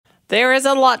There is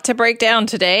a lot to break down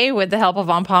today with the help of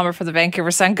Vaughn Palmer for the Vancouver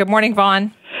Sun. Good morning,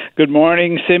 Vaughn. Good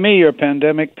morning, Simi, your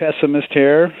pandemic pessimist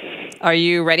here. Are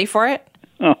you ready for it?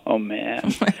 Oh,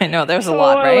 man. I know, there's a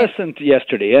lot, right? I listened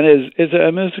yesterday, and it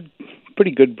was a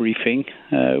pretty good briefing.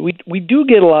 We do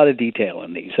get a lot of detail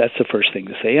in these. That's the first thing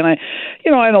to say. And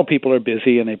I know people are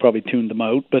busy, and they probably tuned them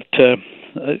out, but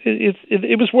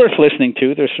it was worth listening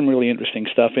to. There's some really interesting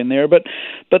stuff in there. But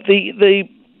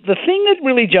the thing that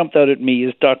really jumped out at me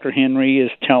is Dr. Henry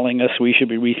is telling us we should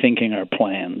be rethinking our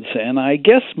plans. And I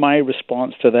guess my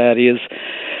response to that is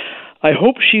I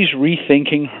hope she's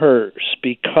rethinking hers,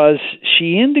 because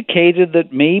she indicated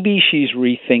that maybe she's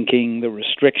rethinking the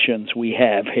restrictions we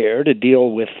have here to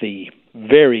deal with the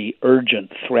very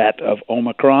urgent threat of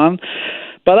Omicron.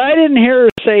 But I didn't hear her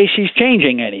say she's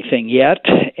changing anything yet,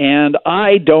 and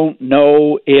I don't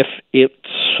know if it's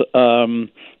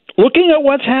looking at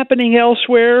what's happening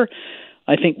elsewhere.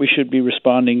 I think we should be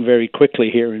responding very quickly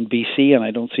here in BC, and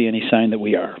I don't see any sign that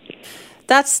we are.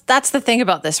 That's the thing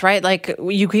about this, right? Like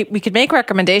we could make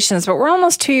recommendations, but we're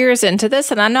almost 2 years into this,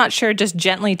 and I'm not sure just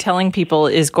gently telling people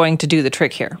is going to do the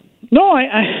trick here. No,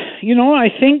 I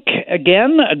think,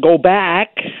 again, go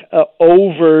back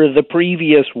over the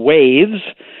previous waves.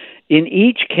 In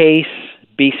each case,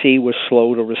 BC was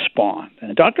slow to respond.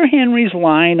 And Dr. Henry's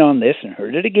line on this, and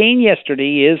heard it again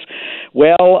yesterday, is,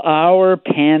 well, our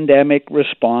pandemic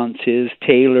response is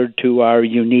tailored to our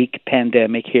unique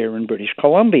pandemic here in British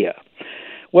Columbia.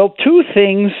 Well, two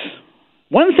things.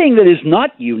 One thing that is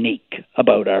not unique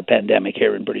about our pandemic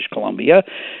here in British Columbia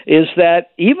is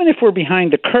that even if we're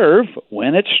behind the curve,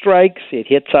 when it strikes, it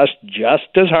hits us just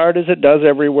as hard as it does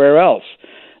everywhere else.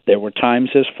 There were times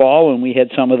this fall when we had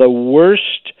some of the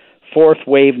worst fourth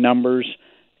wave numbers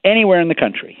anywhere in the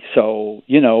country. So,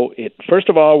 first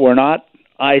of all, we're not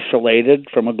isolated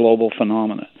from a global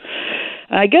phenomenon.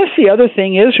 I guess the other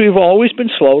thing is we've always been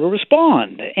slow to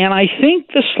respond. And I think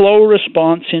the slow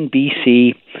response in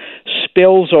BC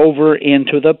spills over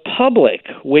into the public,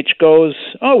 which goes,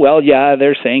 oh, well, yeah,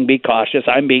 they're saying be cautious.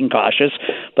 I'm being cautious,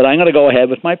 but I'm going to go ahead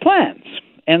with my plans.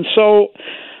 And so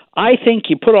I think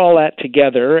you put all that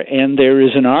together, and there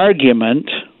is an argument,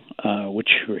 which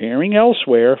you're hearing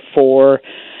elsewhere, for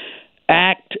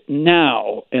act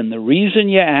now. And the reason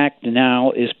you act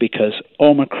now is because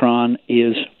Omicron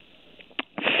is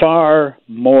far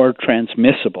more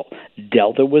transmissible.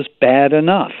 Delta was bad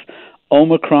enough.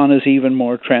 Omicron is even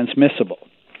more transmissible.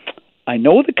 I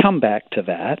know the comeback to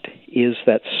that is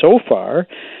that so far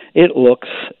it looks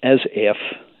as if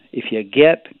you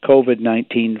get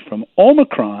COVID-19 from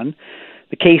Omicron,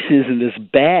 the case isn't as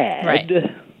bad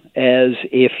as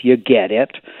if you get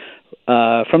it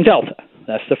from Delta.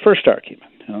 That's the first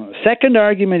argument. The second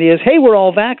argument is, hey, we're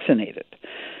all vaccinated.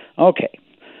 Okay.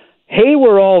 Hey,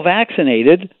 we're all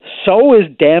vaccinated, so is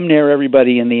damn near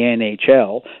everybody in the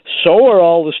NHL, so are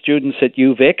all the students at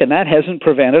UVic, and that hasn't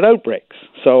prevented outbreaks.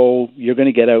 So you're going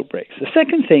to get outbreaks. The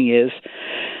second thing is,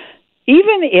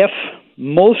 even if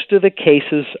most of the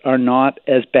cases are not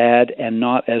as bad and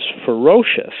not as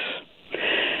ferocious,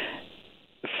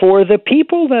 for the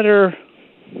people that are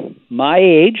my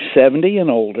age, 70 and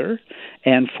older,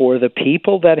 and for the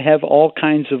people that have all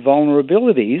kinds of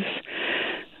vulnerabilities,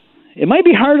 it might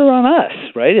be harder on us,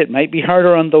 right? It might be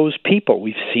harder on those people.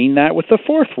 We've seen that with the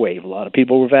fourth wave. A lot of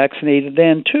people were vaccinated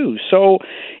then, too. So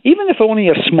even if only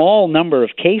a small number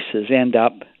of cases end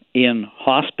up in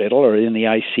hospital or in the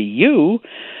ICU,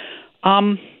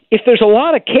 if there's a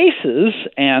lot of cases,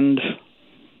 and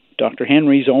Dr.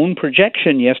 Henry's own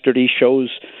projection yesterday shows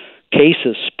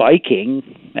cases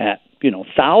spiking at,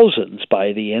 thousands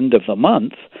by the end of the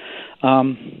month,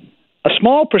 a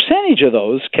small percentage of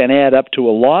those can add up to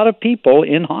a lot of people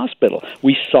in hospital.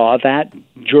 We saw that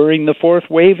during the fourth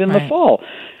wave in the fall.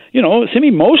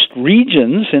 Simi, most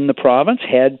regions in the province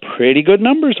had pretty good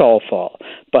numbers all fall.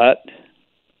 But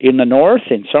in the north,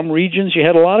 in some regions, you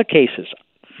had a lot of cases.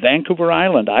 Vancouver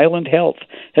Island, Island Health,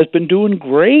 has been doing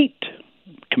great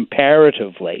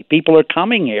comparatively. People are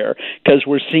coming here because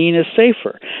we're seen as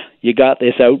safer. You got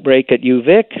this outbreak at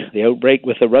UVic, the outbreak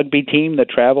with the rugby team that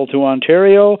traveled to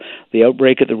Ontario, the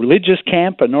outbreak at the religious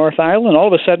camp at North Island. All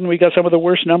of a sudden, we got some of the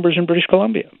worst numbers in British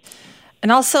Columbia.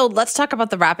 And also, let's talk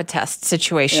about the rapid test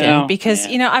situation, because,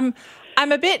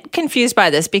 I'm a bit confused by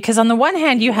this, because on the one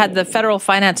hand, you had the federal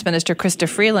finance minister, Chrystia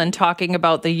Freeland, talking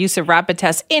about the use of rapid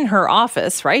tests in her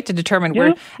office, right, to determine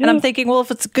where. And I'm thinking, well,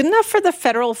 if it's good enough for the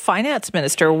federal finance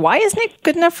minister, why isn't it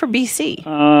good enough for BC?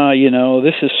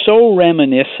 This is so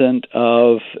reminiscent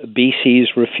of BC's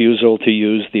refusal to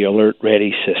use the Alert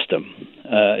Ready system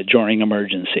during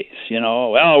emergencies. We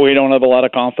don't have a lot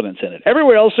of confidence in it.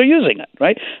 Everywhere else they're using it,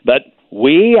 right? But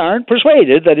we aren't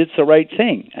persuaded that it's the right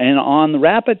thing. And on the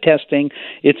rapid testing,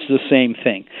 it's the same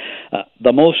thing.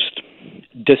 The most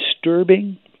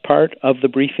disturbing part of the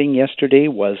briefing yesterday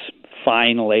was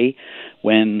finally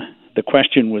when the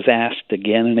question was asked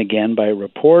again and again by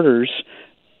reporters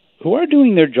who are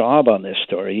doing their job on this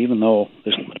story, even though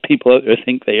there's a lot of people out there who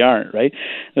think they aren't, right?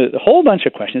 A whole bunch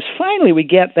of questions. Finally, we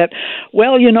get that,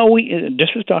 well, this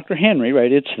was Dr. Henry,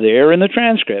 right? It's there in the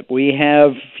transcript. We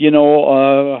have,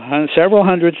 several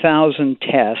 100,000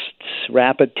 tests,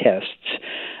 rapid tests,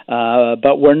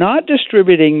 but we're not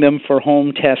distributing them for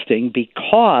home testing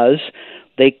because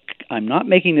I'm not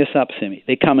making this up, Simi.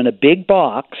 They come in a big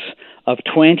box of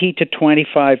 20 to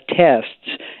 25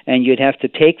 tests, and you'd have to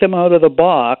take them out of the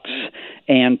box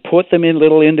and put them in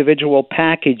little individual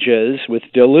packages with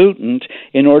diluent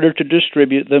in order to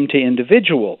distribute them to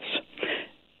individuals.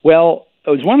 Well,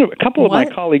 a couple of my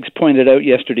colleagues pointed out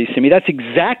yesterday, Simi, that's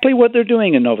exactly what they're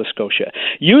doing in Nova Scotia.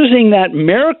 Using that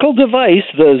miracle device,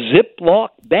 the Ziploc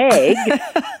bag,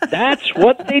 that's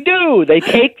what they do. They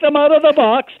take them out of the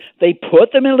box, they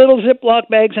put them in little Ziploc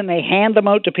bags, and they hand them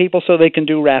out to people so they can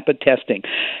do rapid testing.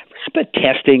 Rapid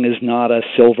testing is not a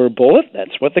silver bullet.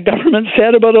 That's what the government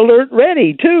said about Alert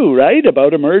Ready, too, right?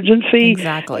 About emergency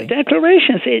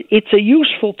declarations. It's a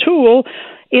useful tool.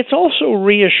 It's also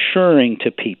reassuring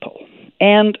to people.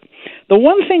 And the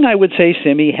one thing I would say,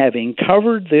 Simi, having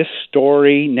covered this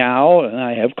story now, and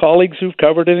I have colleagues who've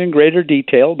covered it in greater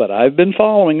detail, but I've been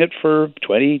following it for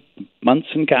 20 months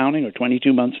and counting, or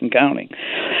 22 months and counting.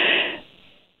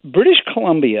 British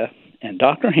Columbia and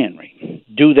Dr. Henry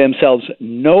do themselves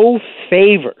no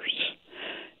favors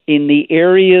in the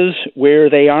areas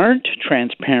where they aren't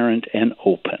transparent and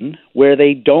open, where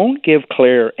they don't give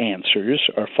clear answers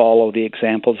or follow the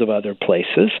examples of other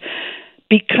places,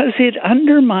 because it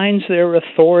undermines their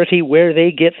authority where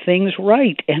they get things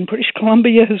right. And British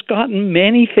Columbia has gotten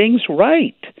many things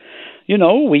right.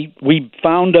 We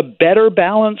found a better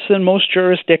balance than most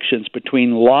jurisdictions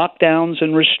between lockdowns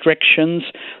and restrictions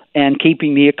and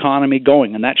keeping the economy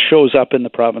going, and that shows up in the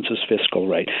province's fiscal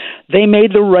rate. They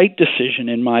made the right decision,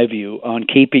 in my view, on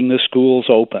keeping the schools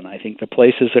open. I think the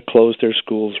places that closed their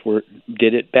schools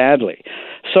did it badly.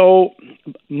 So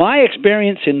my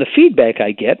experience in the feedback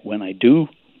I get when I do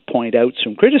point out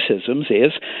some criticisms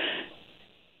is,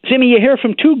 Simi, you hear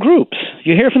from two groups.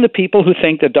 You hear from the people who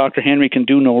think that Dr. Henry can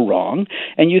do no wrong,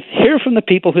 and you hear from the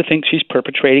people who think she's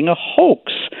perpetrating a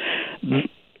hoax.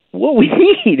 What we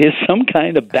need is some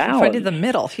kind of balance. Right in the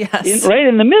middle, yes. Right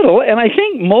in the middle, and I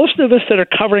think most of us that are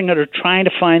covering it are trying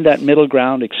to find that middle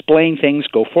ground, explain things,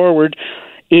 go forward.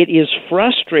 It is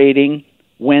frustrating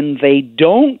when they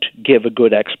don't give a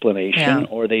good explanation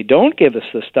or they don't give us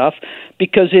the stuff,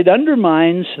 because it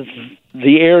undermines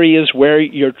the areas where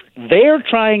they're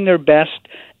trying their best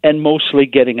and mostly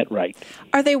getting it right.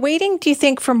 Are they waiting, do you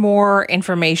think, for more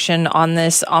information on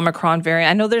this Omicron variant?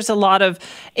 I know there's a lot of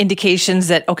indications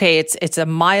that, okay, it's a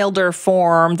milder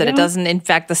form, that it doesn't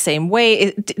infect the same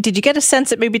way. Did you get a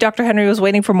sense that maybe Dr. Henry was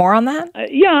waiting for more on that?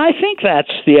 I think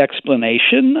that's the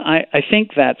explanation. I think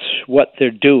that's what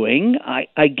they're doing.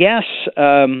 I guess,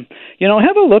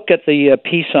 have a look at the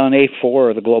piece on A4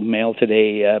 of the Globe and Mail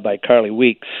today by Carly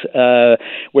Weeks,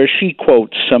 where she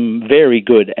quotes some very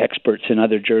good experts in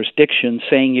other jurisdictions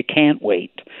saying you can't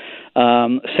wait,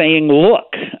 saying,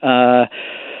 look,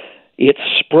 it's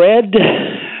spread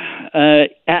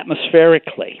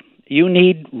atmospherically. You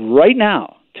need right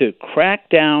now to crack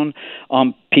down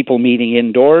on people meeting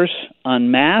indoors,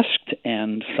 unmasked,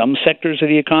 and some sectors of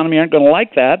the economy aren't going to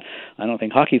like that. I don't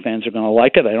think hockey fans are going to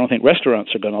like it. I don't think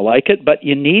restaurants are going to like it. But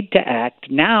you need to act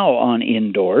now on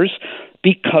indoors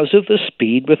because of the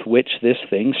speed with which this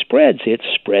thing spreads. It's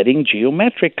spreading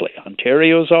geometrically.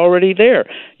 Ontario's already there.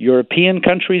 European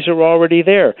countries are already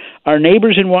there. Our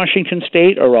neighbors in Washington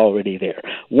State are already there.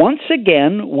 Once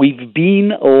again, we've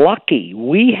been lucky.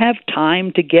 We have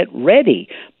time to get ready.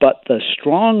 But the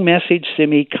strong message,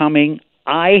 Simi, coming,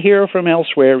 I hear from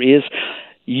elsewhere, is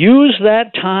use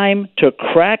that time to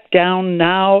crack down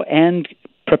now and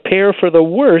prepare for the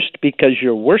worst, because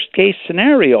your worst case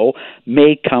scenario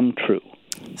may come true.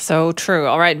 So true.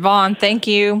 All right, Vaughn, thank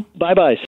you. Bye-bye.